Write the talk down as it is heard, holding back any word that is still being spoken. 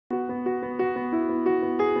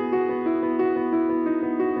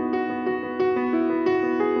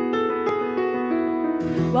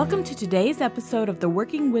Welcome to today's episode of the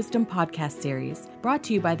Working Wisdom podcast series, brought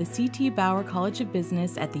to you by the C.T. Bauer College of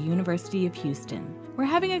Business at the University of Houston. We're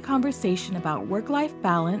having a conversation about work-life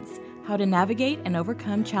balance, how to navigate and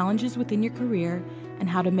overcome challenges within your career, and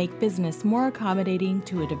how to make business more accommodating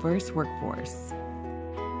to a diverse workforce.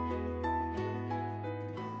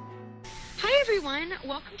 Hi everyone,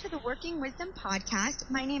 welcome to the Working Wisdom podcast.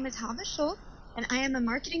 My name is Hava Schultz, and I am a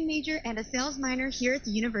marketing major and a sales minor here at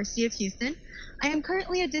the University of Houston. I am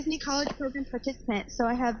currently a Disney College Program participant, so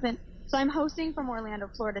I'm hosting from Orlando,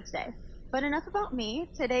 Florida today. But enough about me.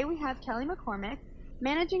 Today we have Kelly McCormick,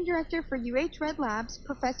 Managing Director for Red Labs,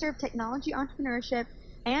 Professor of Technology Entrepreneurship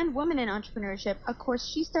and Women in Entrepreneurship, a course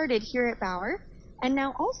she started here at Bauer, and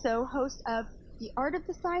now also host of The Art of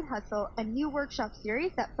the Side Hustle, a new workshop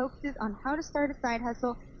series that focuses on how to start a side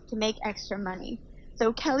hustle to make extra money.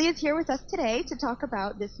 So Kelly is here with us today to talk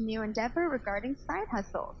about this new endeavor regarding side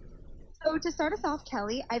hustles. So to start us off,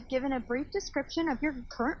 Kelly, I've given a brief description of your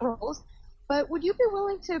current roles, but would you be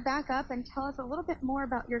willing to back up and tell us a little bit more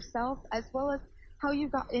about yourself as well as how you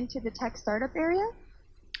got into the tech startup area?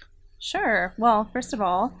 Sure. Well, first of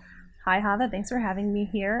all, hi Hava, thanks for having me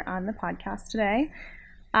here on the podcast today.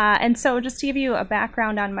 And so just to give you a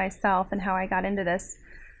background on myself and how I got into this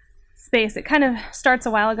space, it kind of starts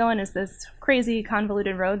a while ago and is this crazy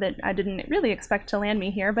convoluted road that I didn't really expect to land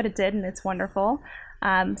me here, but it did, and it's wonderful.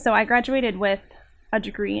 So I graduated with a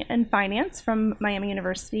degree in finance from Miami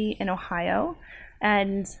University in Ohio,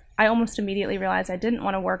 and I almost immediately realized I didn't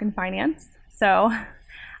want to work in finance. So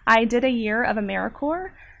I did a year of AmeriCorps,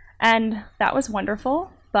 and that was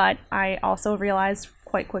wonderful, but I also realized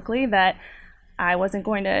quite quickly that I wasn't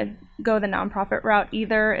going to go the nonprofit route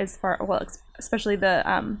either, especially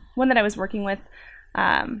the one that I was working with.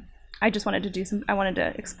 I just wanted to I wanted to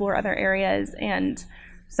explore other areas, and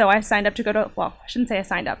so I signed up to go to, well, I shouldn't say I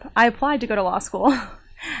signed up. I applied to go to law school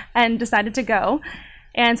and decided to go.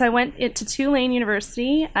 And so I went to Tulane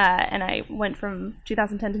University, and I went from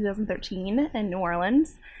 2010 to 2013 in New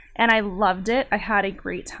Orleans, and I loved it. I had a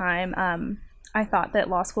great time. I thought that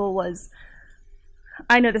law school was,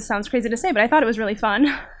 I know this sounds crazy to say, but I thought it was really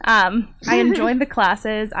fun. I enjoyed the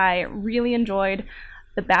classes. I really enjoyed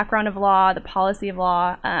the background of law, the policy of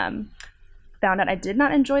law. Found out I did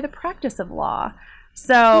not enjoy the practice of law.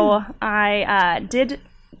 So I did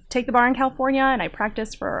take the bar in California, and I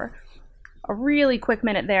practiced for a really quick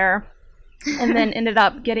minute there, and then ended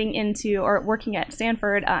up getting into or working at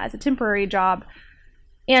Stanford as a temporary job,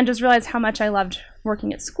 and just realized how much I loved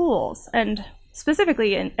working at schools. And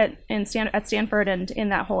specifically at Stanford and in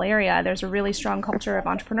that whole area, there's a really strong culture of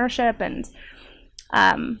entrepreneurship, and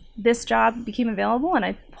this job became available, and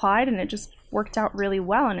I applied, and it just worked out really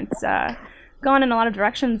well, and it's gone in a lot of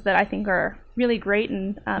directions that I think are really great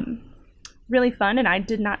and really fun, and I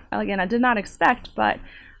did not expect, but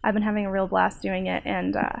I've been having a real blast doing it,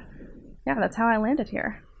 and yeah, that's how I landed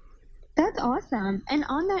here. That's awesome. And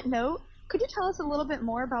on that note, could you tell us a little bit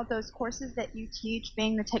more about those courses that you teach,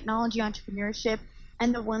 being the technology entrepreneurship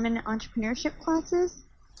and the women entrepreneurship classes?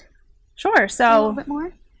 Sure. So a little bit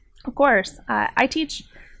more? Of course. I teach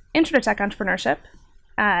Intro to Tech Entrepreneurship,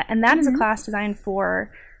 and that is a class designed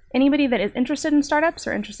for anybody that is interested in startups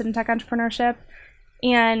or interested in tech entrepreneurship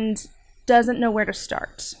and doesn't know where to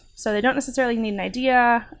start. So they don't necessarily need an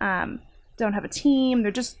idea, don't have a team,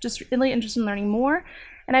 they're just really interested in learning more.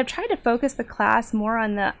 And I've tried to focus the class more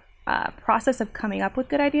on the process of coming up with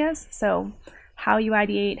good ideas. So how you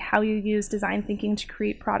ideate, how you use design thinking to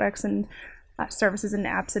create products and services and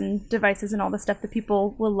apps and devices and all the stuff that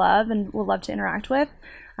people will love and will love to interact with.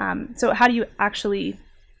 So how do you actually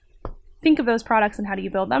think of those products and how do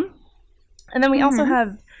you build them? And then we also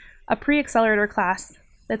have a pre-accelerator class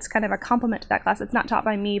that's kind of a complement to that class. It's not taught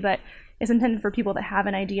by me, but it's intended for people that have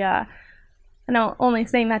an idea. And I'm only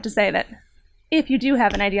saying that to say that if you do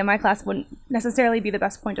have an idea, my class wouldn't necessarily be the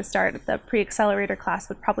best point to start. The pre-accelerator class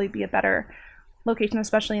would probably be a better location,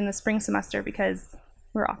 especially in the spring semester, because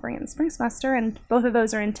we're offering it in the spring semester, and both of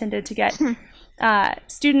those are intended to get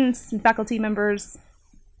students and faculty members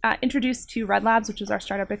introduced to Red Labs, which is our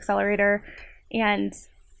startup accelerator, and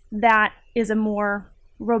that is a more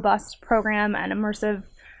robust program and immersive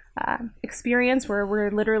experience where we're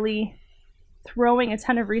literally throwing a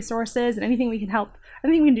ton of resources and anything we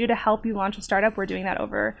can do to help you launch a startup. We're doing that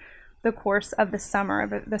over the course of the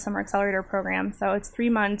summer accelerator program. So it's 3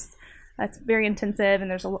 months. It's very intensive,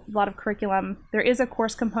 and there's a lot of curriculum. There is a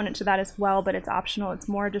course component to that as well, but it's optional. It's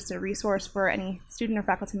more just a resource for any student or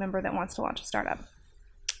faculty member that wants to launch a startup.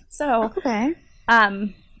 So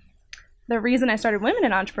the reason I started Women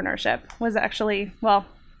in Entrepreneurship was actually,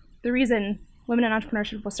 the reason Women in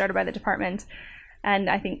Entrepreneurship was started by the department, and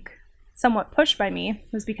I think somewhat pushed by me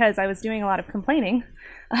was because I was doing a lot of complaining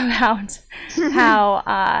about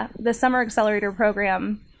how the summer accelerator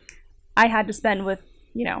program I had to spend with,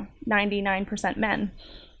 99% men.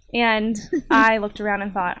 And I looked around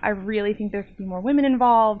and thought, I really think there could be more women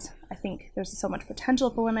involved. I think there's so much potential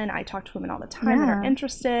for women. I talk to women all the time that are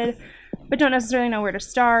interested, but don't necessarily know where to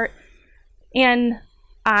start. And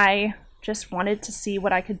I just wanted to see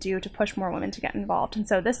what I could do to push more women to get involved. And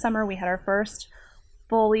so this summer we had our first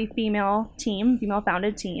fully female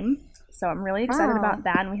founded team. So I'm really excited about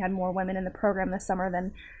that. And we had more women in the program this summer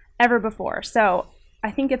than ever before. So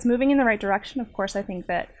I think it's moving in the right direction. Of course, I think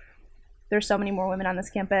that there's so many more women on this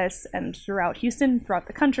campus and throughout Houston, throughout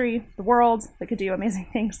the country, the world, that could do amazing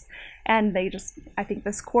things. And I think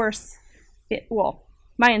this course,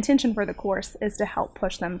 my intention for the course is to help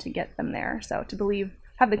push them to get them there. So to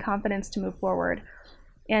have the confidence to move forward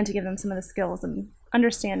and to give them some of the skills and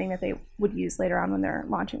understanding that they would use later on when they're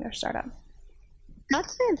launching their startup.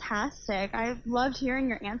 That's fantastic. I loved hearing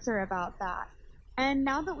your answer about that. And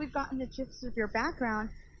now that we've gotten the gist of your background,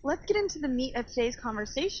 let's get into the meat of today's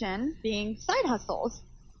conversation, being side hustles.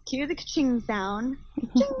 Cue the ka-ching sound.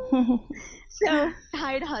 So,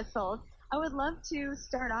 side hustles. I would love to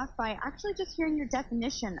start off by actually just hearing your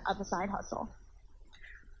definition of a side hustle.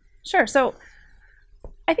 Sure. So,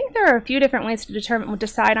 I think there are a few different ways to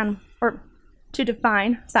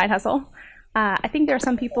define side hustle. I think there are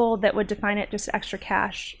some people that would define it just extra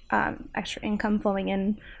cash, extra income flowing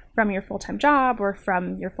in from your full-time job or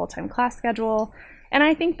from your full-time class schedule. And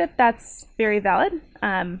I think that that's very valid.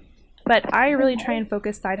 But I really try and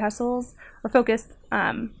pursuing side hustles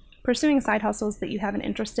that you have an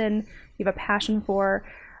interest in, you have a passion for,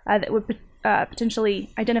 that would potentially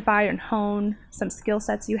identify and hone some skill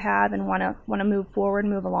sets you have and want to move forward,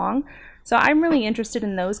 move along. So I'm really interested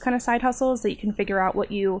in those kind of side hustles that you can figure out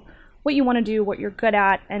what you want to do, what you're good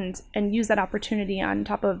at, and use that opportunity on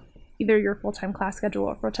top of either your full-time class schedule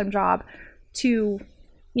or full-time job to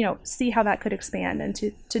see how that could expand and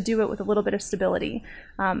to do it with a little bit of stability.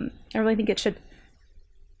 I really think it should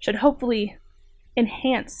hopefully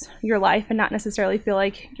enhance your life and not necessarily feel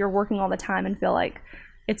like you're working all the time and feel like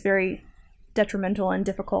it's very detrimental and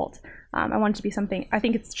difficult. I want it to be something, I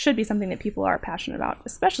think it should be something that people are passionate about,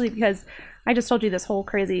 especially because I just told you this whole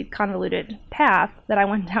crazy convoluted path that I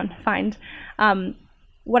went down to find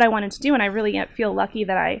what I wanted to do. And I really feel lucky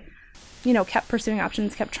that I, kept pursuing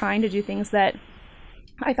options, kept trying to do things that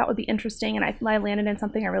I thought would be interesting, and I landed in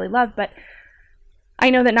something I really love. But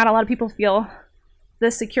I know that not a lot of people feel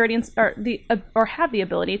the security or have the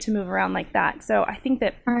ability to move around like that. So I think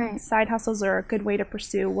that side hustles are a good way to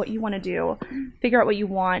pursue what you want to do, figure out what you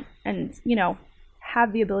want, and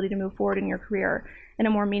have the ability to move forward in your career in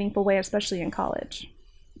a more meaningful way, especially in college.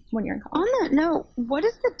 When you're in college. On that note, what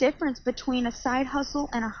is the difference between a side hustle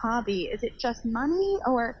and a hobby? Is it just money,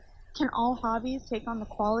 or can all hobbies take on the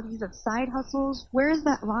qualities of side hustles? Where is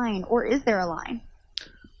that line, or is there a line?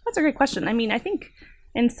 That's a great question. I mean, I think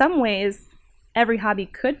in some ways, every hobby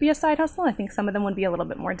could be a side hustle. I think some of them would be a little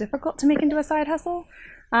bit more difficult to make into a side hustle.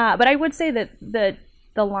 But I would say that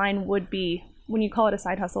the line would be, when you call it a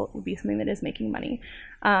side hustle, it would be something that is making money.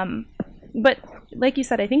 But like you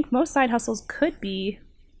said, I think most side hustles could be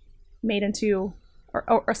made into,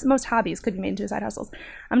 or most hobbies could be made into side hustles.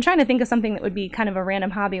 I'm trying to think of something that would be kind of a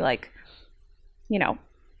random hobby, like,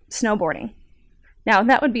 snowboarding. Now,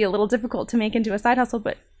 that would be a little difficult to make into a side hustle,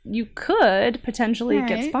 but you could potentially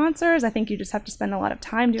get sponsors. I think you just have to spend a lot of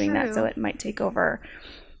time doing that, so it might take over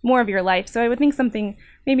more of your life. So I would think something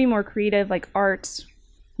maybe more creative, like art,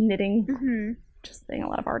 knitting, just saying a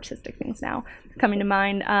lot of artistic things now coming to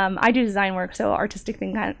mind. I do design work, so artistic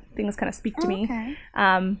things kind of speak to me.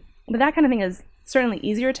 But that kind of thing is certainly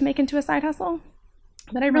easier to make into a side hustle.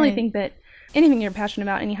 But I really think that anything you're passionate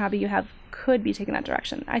about, any hobby you have, could be taken that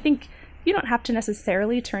direction. I think you don't have to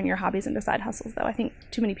necessarily turn your hobbies into side hustles, though. I think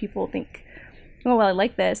too many people think, oh, well, I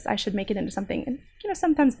like this, I should make it into something. And,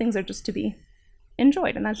 sometimes things are just to be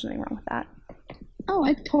enjoyed, and there's nothing wrong with that. Oh,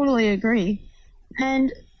 I totally agree.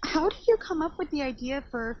 And how did you come up with the idea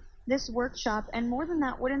for this workshop? And more than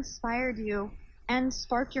that, what inspired you and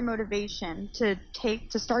sparked your motivation to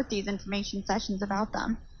start these information sessions about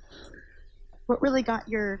them? What really got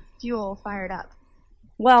your fuel fired up?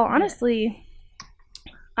 Well, honestly,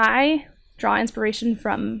 I draw inspiration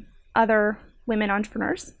from other women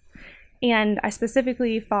entrepreneurs, and I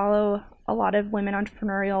specifically follow a lot of women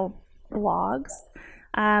entrepreneurial blogs.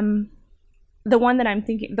 The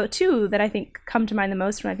two that I think come to mind the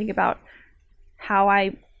most when I think about how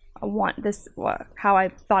I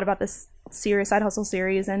thought about this side hustle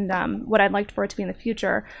series and what I'd like for it to be in the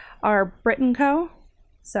future are Brit & Co.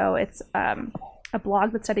 So it's a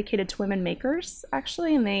blog that's dedicated to women makers,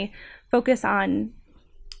 actually, and they focus on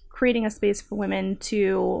creating a space for women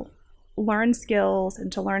to learn skills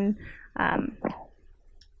and to learn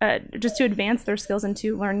just to advance their skills and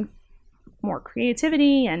to learn more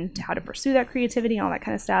creativity and how to pursue that creativity, all that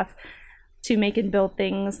kind of stuff, to make and build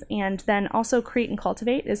things. And then also Create and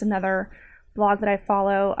Cultivate is another blog that I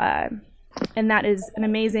follow, and that is an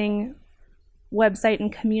amazing website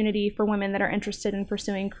and community for women that are interested in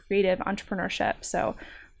pursuing creative entrepreneurship. So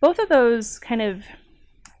both of those kind of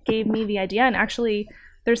gave me the idea, and actually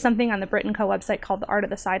there's something on the Brit & Co website called The Art of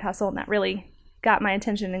the Side Hustle, and that really got my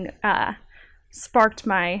attention and sparked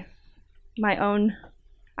my own,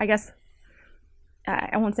 I guess,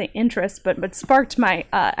 I won't say interest, but sparked my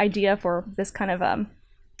idea for this kind of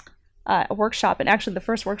a workshop. And actually the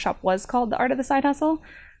first workshop was called The Art of the Side Hustle.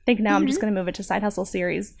 I think now I'm just going to move it to Side Hustle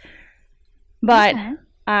series. But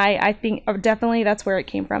I think definitely that's where it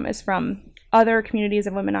came from, is from other communities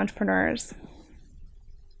of women entrepreneurs.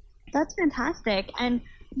 That's fantastic. And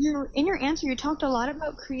in your answer, you talked a lot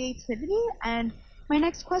about creativity. And my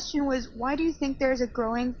next question was, why do you think there's a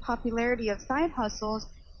growing popularity of side hustles?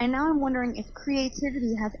 And now I'm wondering if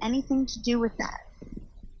creativity has anything to do with that,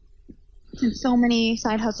 since so many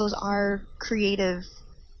side hustles are creative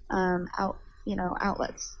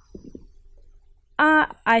outlets.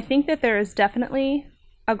 I think that there is definitely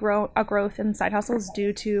a growth in side hustles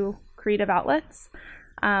due to creative outlets.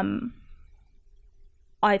 I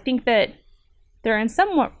think that they're in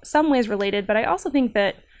some ways related, but I also think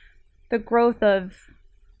that the growth of,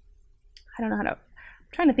 I'm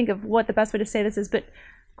trying to think of what the best way to say this is, but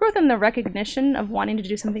growth in the recognition of wanting to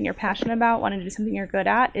do something you're passionate about, wanting to do something you're good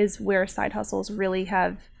at, is where side hustles really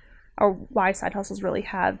have, or why side hustles really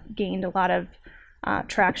have gained a lot of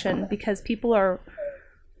traction, because people are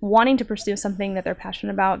wanting to pursue something that they're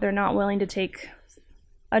passionate about. They're not willing to take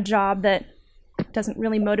a job that doesn't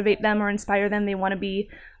really motivate them or inspire them. They want to be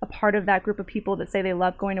a part of that group of people that say they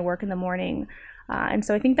love going to work in the morning. And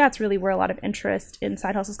so I think that's really where a lot of interest in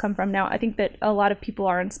side hustles come from. Now, I think that a lot of people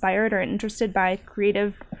are inspired or interested by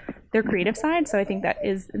their creative side. So I think that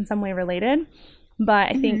is in some way related. But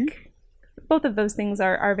I think both of those things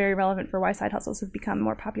are very relevant for why side hustles have become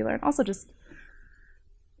more popular, and also just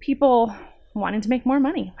people wanting to make more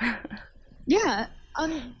money. Yeah,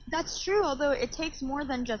 that's true, although it takes more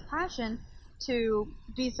than just passion to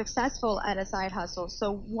be successful at a side hustle.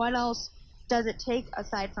 So what else does it take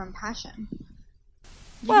aside from passion?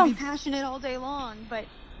 You can be passionate all day long, but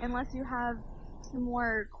unless you have some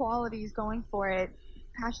more qualities going for it,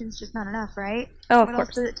 passion's just not enough, right? Oh, of course. What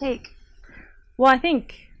else does it take? Well, I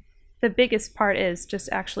think the biggest part is just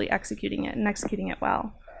actually executing it, and executing it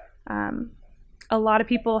well. A lot of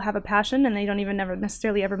people have a passion and they don't even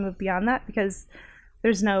necessarily ever move beyond that, because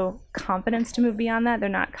there's no confidence to move beyond that. They're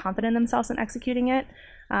not confident in themselves in executing it.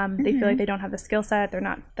 They feel like they don't have the skill set. They're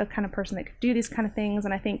not the kind of person that could do these kind of things.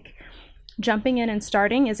 And I think jumping in and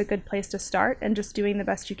starting is a good place to start, and just doing the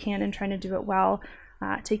best you can and trying to do it well.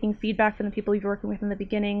 Taking feedback from the people you're working with in the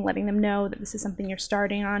beginning, letting them know that this is something you're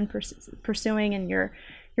starting on, pursuing, and you're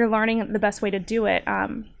learning the best way to do it.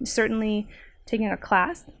 Certainly taking a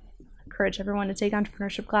class, encourage everyone to take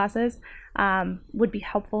entrepreneurship classes, would be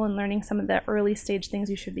helpful in learning some of the early stage things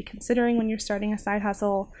you should be considering when you're starting a side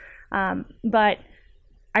hustle. But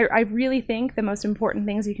I really think the most important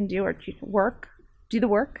things you can do are do the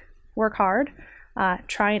work, work hard,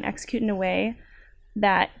 try and execute in a way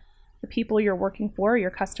that the people you're working for, your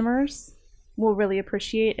customers, will really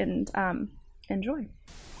appreciate and enjoy.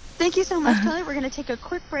 Thank you so much, Kelly. We're going to take a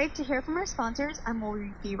quick break to hear from our sponsors, and we'll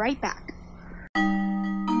be right back.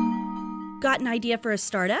 Got an idea for a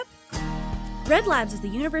startup? Red Labs is the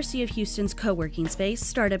University of Houston's co-working space,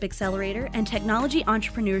 startup accelerator, and technology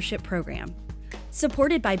entrepreneurship program.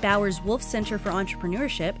 Supported by Bauer's Wolf Center for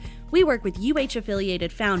Entrepreneurship, we work with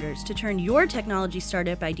UH-affiliated founders to turn your technology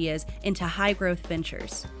startup ideas into high-growth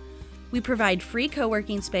ventures. We provide free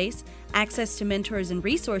co-working space, access to mentors and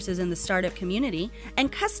resources in the startup community,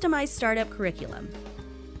 and customized startup curriculum.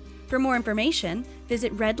 For more information,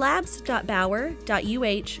 visit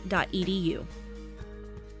redlabs.bauer.uh.edu.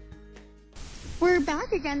 We're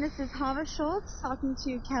back again. This is Hava Schultz talking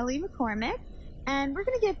to Kelly McCormick, and we're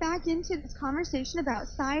going to get back into this conversation about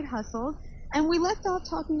side hustles. And we left off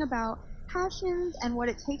talking about passions and what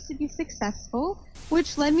it takes to be successful,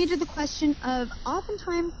 which led me to the question of,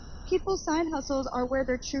 oftentimes people's side hustles are where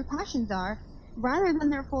their true passions are, rather than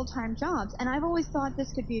their full-time jobs. And I've always thought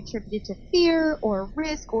this could be attributed to fear or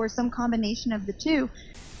risk or some combination of the two.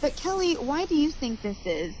 But Kelly, why do you think this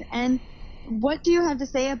is? And what do you have to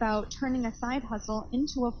say about turning a side hustle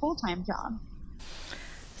into a full-time job?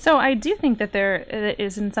 So I do think that it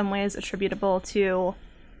is in some ways attributable to,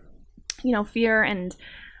 fear and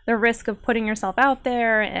the risk of putting yourself out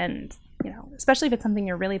there, and, especially if it's something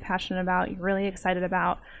you're really passionate about, you're really excited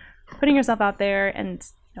about, putting yourself out there and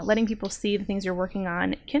letting people see the things you're working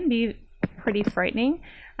on can be pretty frightening.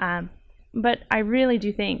 But I really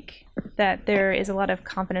do think that there is a lot of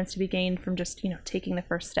confidence to be gained from just, taking the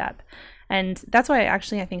first step. And that's why I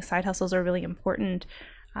think side hustles are really important.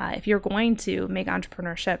 If you're going to make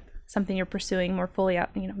entrepreneurship something you're pursuing more fully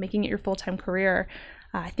out, making it your full-time career,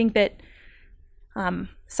 I think that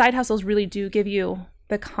side hustles really do give you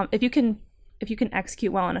if you can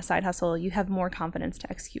execute well on a side hustle, you have more confidence to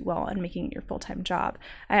execute well on making it your full-time job.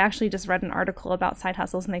 I actually just read an article about side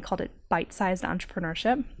hustles, and they called it bite-sized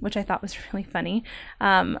entrepreneurship, which I thought was really funny.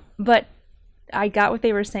 But I got what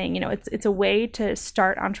they were saying. It's a way to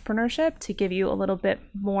start entrepreneurship to give you a little bit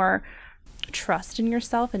more trust in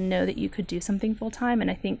yourself and know that you could do something full-time.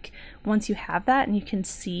 And I think once you have that and you can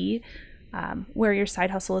see where your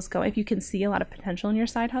side hustle is going, if you can see a lot of potential in your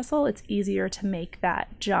side hustle, it's easier to make that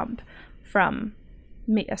jump from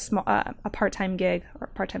a part-time gig or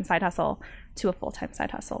part-time side hustle to a full-time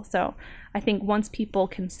side hustle. So I think once people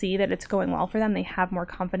can see that it's going well for them, they have more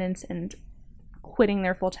confidence in quitting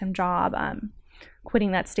their full-time job,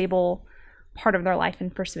 quitting that stable part of their life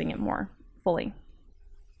and pursuing it more fully.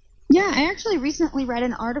 Yeah, I actually recently read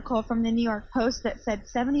an article from the New York Post that said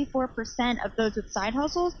 74% of those with side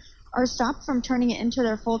hustles are stopped from turning it into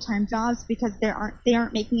their full-time jobs because they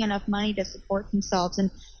aren't making enough money to support themselves. And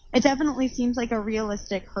it definitely seems like a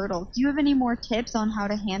realistic hurdle. Do you have any more tips on how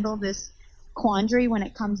to handle this quandary when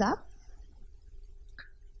it comes up?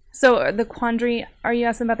 So the quandary, are you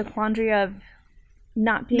asking about the quandary of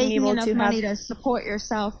not being making able enough to money to support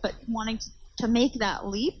yourself, but wanting to make that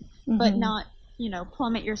leap, but not,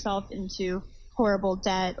 plummet yourself into horrible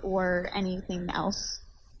debt or anything else?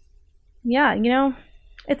 Yeah,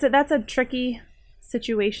 that's a tricky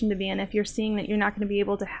situation to be in. If you're seeing that you're not going to be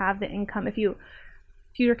able to have the income, if you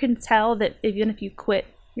can tell that even if you quit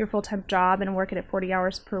your full-time job and work it at 40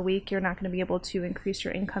 hours per week, you're not going to be able to increase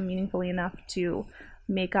your income meaningfully enough to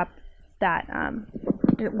make up that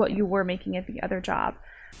what you were making at the other job.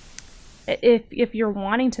 If you're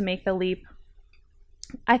wanting to make the leap,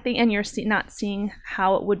 I think, and you're not seeing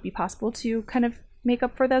how it would be possible to kind of make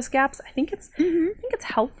up for those gaps, I think it's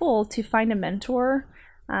helpful to find a mentor,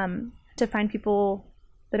 to find people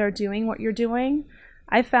that are doing what you're doing.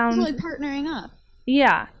 I found really partnering up.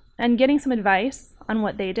 Yeah, and getting some advice on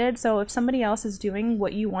what they did. So if somebody else is doing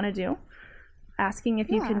what you want to do, asking if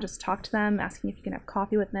you can just talk to them, asking if you can have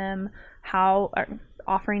coffee with them,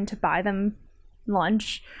 offering to buy them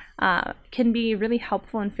lunch, can be really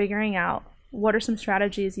helpful in figuring out what are some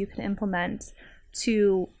strategies you can implement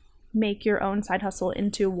to make your own side hustle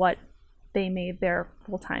into what they made their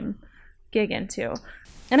full-time gig into.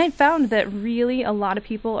 And I found that really a lot of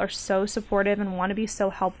people are so supportive and want to be so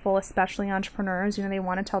helpful, especially entrepreneurs. They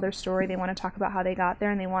want to tell their story, they want to talk about how they got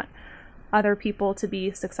there, and they want other people to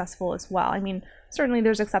be successful as well. I mean, certainly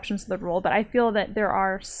there's exceptions to the rule, but I feel that there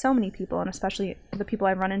are so many people, and especially the people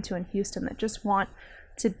I've run into in Houston, that just want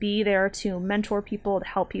to be there to mentor people, to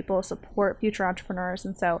help people, support future entrepreneurs.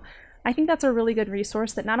 And so I think that's a really good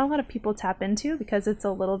resource that not a lot of people tap into, because it's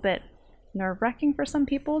a little bit nerve-wracking for some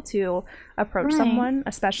people to approach someone,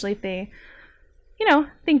 especially if they,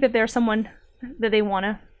 think that they're someone that they want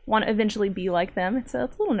to eventually be like them. It's a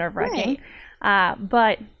little nerve-wracking,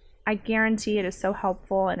 but I guarantee it is so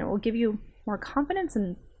helpful, and it will give you more confidence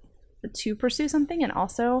to pursue something, and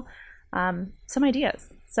also some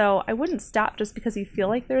ideas. So I wouldn't stop just because you feel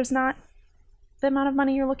like there's not the amount of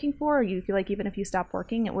money you're looking for, or you feel like even if you stop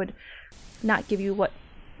working, it would not give you what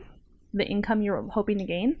the income you're hoping to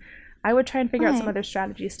gain. I would try and figure out some other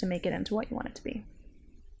strategies to make it into what you want it to be.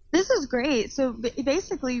 This is great. So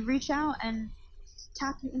basically reach out and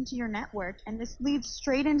tap into your network. And this leads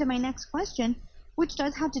straight into my next question, which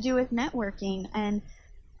does have to do with networking. And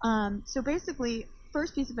so basically,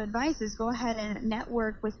 first piece of advice is go ahead and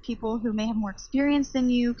network with people who may have more experience than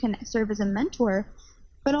you, can serve as a mentor.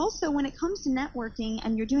 But also when it comes to networking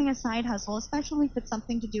and you're doing a side hustle, especially if it's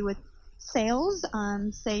something to do with sales,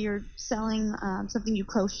 say you're selling something you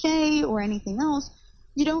crochet or anything else,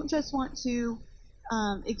 you don't just want to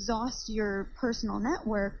exhaust your personal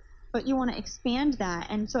network, but you want to expand that.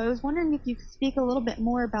 And so I was wondering if you could speak a little bit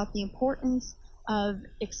more about the importance of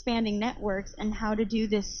expanding networks and how to do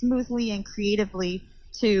this smoothly and creatively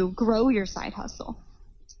to grow your side hustle.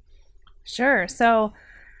 Sure. So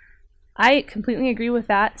I completely agree with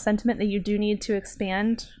that sentiment that you do need to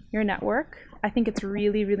expand your network. I think it's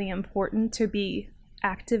really, really important to be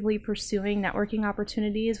actively pursuing networking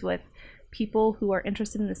opportunities with people who are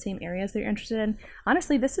interested in the same areas that you're interested in.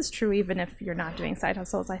 Honestly, this is true even if you're not doing side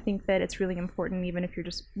hustles. I think that it's really important, even if you're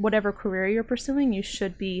just whatever career you're pursuing, you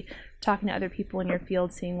should be talking to other people in your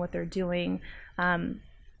field, seeing what they're doing, and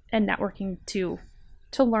networking to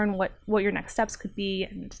learn what your next steps could be,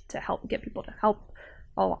 and to help get people to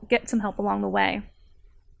get some help along the way.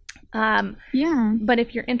 But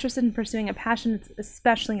if you're interested in pursuing a passion, it's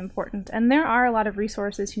especially important. And there are a lot of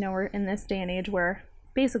resources. We're in this day and age where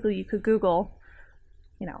basically you could Google,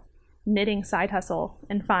 knitting side hustle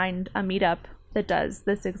and find a meetup that does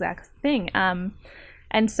this exact thing.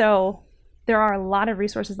 And so there are a lot of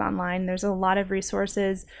resources online. There's a lot of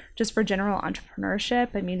resources just for general entrepreneurship.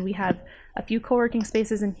 I mean, we have a few co-working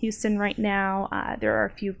spaces in Houston right now. There are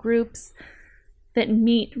a few groups that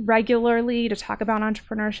meet regularly to talk about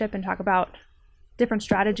entrepreneurship and talk about different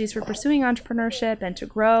strategies for pursuing entrepreneurship and to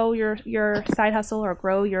grow your side hustle or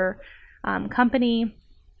grow your company.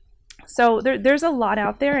 So there's a lot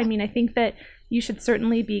out there. I mean, I think that you should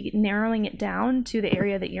certainly be narrowing it down to the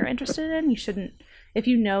area that you're interested in. You shouldn't, if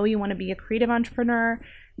you want to be a creative entrepreneur,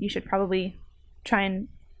 you should probably try and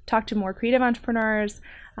talk to more creative entrepreneurs.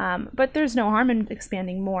 But there's no harm in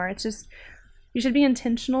expanding more. It's just, you should be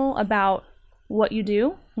intentional about what you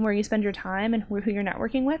do, where you spend your time, and who you're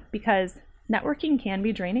networking with, because networking can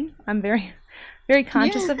be draining. I'm very, very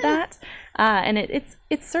conscious of that. And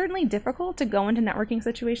it's certainly difficult to go into networking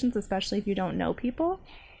situations, especially if you don't know people.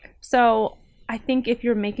 So I think if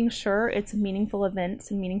you're making sure it's meaningful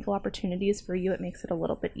events and meaningful opportunities for you, it makes it a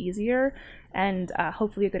little bit easier and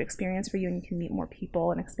hopefully a good experience for you, and you can meet more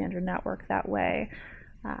people and expand your network that way.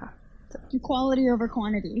 Quality over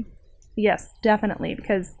quantity. Yes, definitely,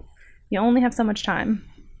 because you only have so much time.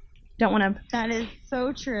 Don't want to... That is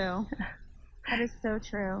so true. That is so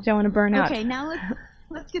true. Don't want to burn out. Okay, now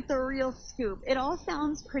let's get the real scoop. It all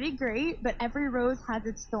sounds pretty great, but every rose has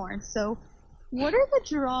its thorns. So what are the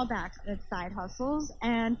drawbacks of side hustles?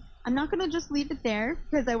 And I'm not going to just leave it there,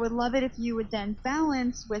 because I would love it if you would then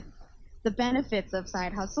balance with the benefits of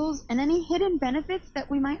side hustles and any hidden benefits that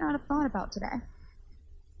we might not have thought about today.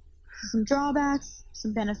 Some drawbacks,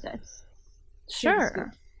 some benefits.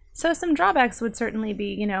 Sure. So some drawbacks would certainly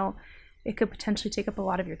be, it could potentially take up a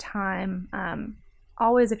lot of your time.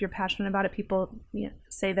 Always, if you're passionate about it, people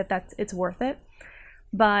say that it's worth it.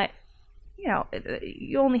 But,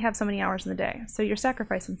 you only have so many hours in the day. So you're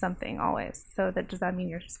sacrificing something always. So does that mean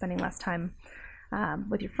you're spending less time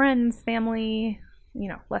with your friends, family,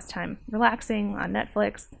 less time relaxing on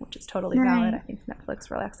Netflix, which is totally valid. I think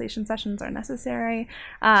Netflix relaxation sessions are necessary.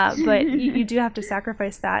 But you do have to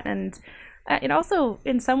sacrifice that. And it also,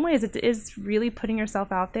 in some ways, it is really putting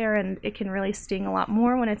yourself out there, and it can really sting a lot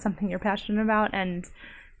more when it's something you're passionate about and,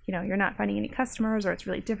 you're not finding any customers, or it's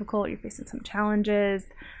really difficult, you're facing some challenges.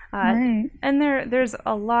 And there's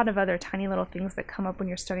a lot of other tiny little things that come up when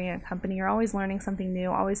you're starting a company. You're always learning something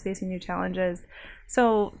new, always facing new challenges.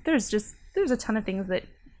 So there's a ton of things that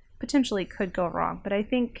potentially could go wrong. But I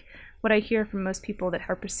think what I hear from most people that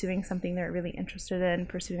are pursuing something they're really interested in,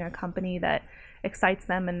 pursuing a company that excites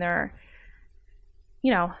them, and they're,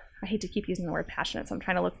 I hate to keep using the word passionate, so I'm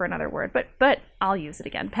trying to look for another word, but I'll use it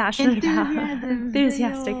again. Passionate about,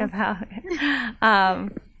 enthusiastic about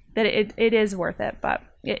it. That it is worth it, but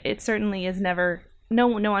it certainly is never,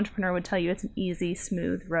 no entrepreneur would tell you it's an easy,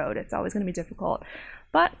 smooth road. It's always going to be difficult.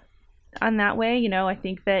 But on that way, I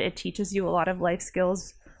think that it teaches you a lot of life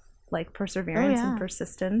skills like perseverance and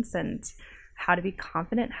persistence, and how to be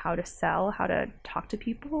confident, how to sell, how to talk to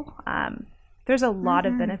people. There's a lot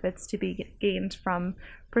of benefits to be gained from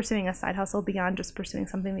pursuing a side hustle beyond just pursuing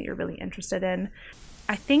something that you're really interested in.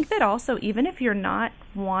 I think that also, even if you're not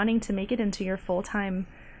wanting to make it into your full-time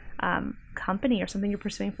company or something you're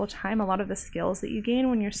pursuing full-time, a lot of the skills that you gain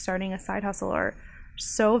when you're starting a side hustle are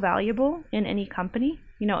so valuable in any company.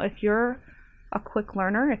 If you're a quick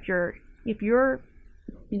learner, if you're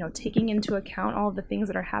taking into account all of the things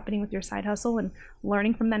that are happening with your side hustle and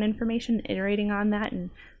learning from that information, iterating on that,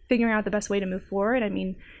 and figuring out the best way to move forward, I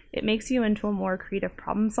mean, it makes you into a more creative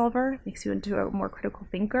problem solver, it makes you into a more critical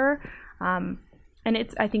thinker. And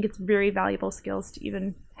I think it's very valuable skills to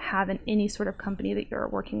even have in any sort of company that you're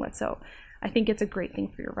working with. So I think it's a great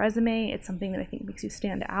thing for your resume. It's something that I think makes you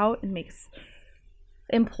stand out and makes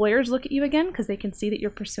employers look at you again, because they can see that you're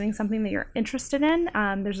pursuing something that you're interested in.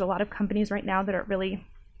 There's a lot of companies right now that are really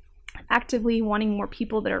actively wanting more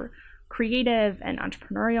people that are creative and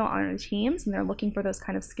entrepreneurial on their teams, and they're looking for those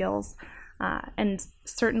kind of skills. And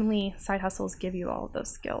certainly side hustles give you all of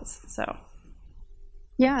those skills. So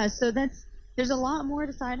there's a lot more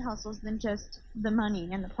to side hustles than just the money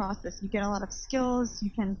and the process. You get a lot of skills. You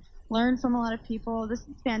can learn from a lot of people. This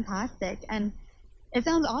is fantastic. And it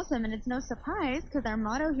sounds awesome, and it's no surprise because our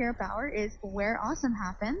motto here at Bauer is where awesome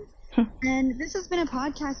happens. And this has been a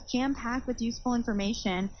podcast jam-packed with useful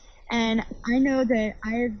information. And I know that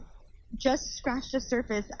I've just scratched the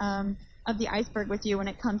surface of the iceberg with you when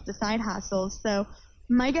it comes to side hustles. So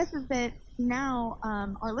my guess is that now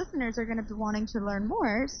our listeners are going to be wanting to learn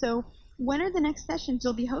more. So when are the next sessions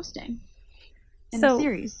you'll be hosting in the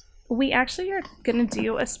series? We actually are going to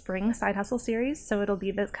do a spring side hustle series. So it'll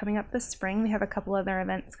be coming up this spring. We have a couple other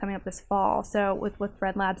events coming up this fall. So with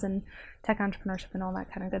Red Labs and tech entrepreneurship and all that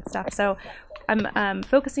kind of good stuff. So I'm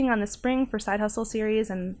focusing on the spring for side hustle series,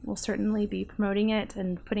 and we'll certainly be promoting it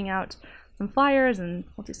and putting out some flyers, and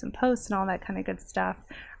we'll do some posts and all that kind of good stuff.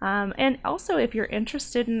 And also, if you're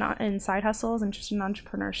interested in side hustles, interested in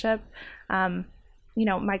entrepreneurship,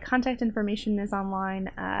 my contact information is online.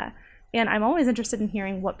 And I'm always interested in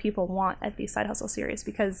hearing what people want at these side hustle series,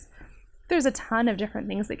 because there's a ton of different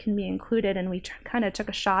things that can be included, and we kind of took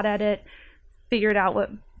a shot at it, figured out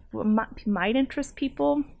what might interest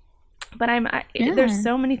people. But there's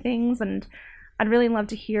so many things, and I'd really love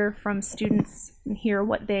to hear from students and hear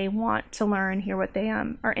what they want to learn, hear what they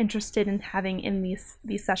are interested in having in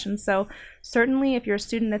these sessions. So certainly, if you're a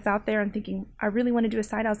student that's out there and thinking, I really want to do a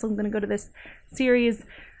side hustle, I'm going to go to this series,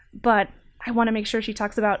 but I want to make sure she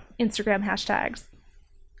talks about Instagram hashtags,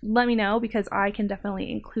 let me know, because I can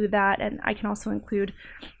definitely include that. And I can also include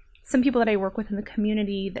some people that I work with in the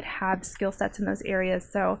community that have skill sets in those areas.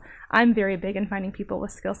 So I'm very big in finding people with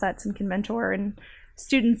skill sets and can mentor and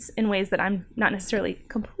students in ways that I'm not necessarily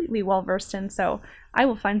completely well versed in. So I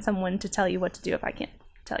will find someone to tell you what to do if I can't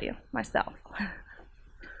tell you myself.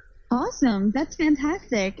 Awesome. That's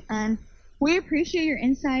fantastic. And we appreciate your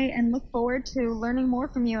insight and look forward to learning more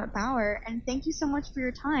from you at Bauer. And thank you so much for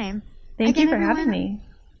your time. Thank you for having me.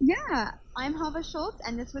 Yeah, I'm Hava Schultz,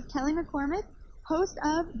 and this was Kelly McCormick, host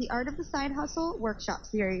of the Art of the Side Hustle Workshop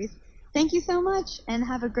Series. Thank you so much, and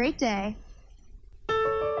have a great day.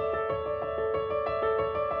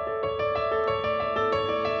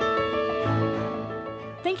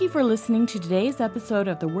 Thank you for listening to today's episode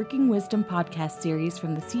of the Working Wisdom podcast series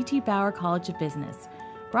from the C.T. Bauer College of Business,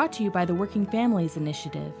 brought to you by the Working Families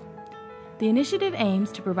Initiative. The initiative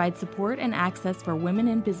aims to provide support and access for women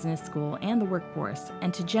in business school and the workforce,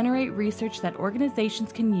 and to generate research that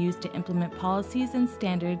organizations can use to implement policies and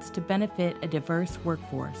standards to benefit a diverse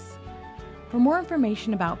workforce. For more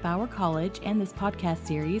information about Bauer College and this podcast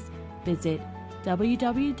series, visit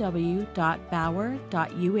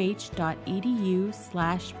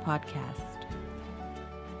www.bauer.uh.edu/podcast.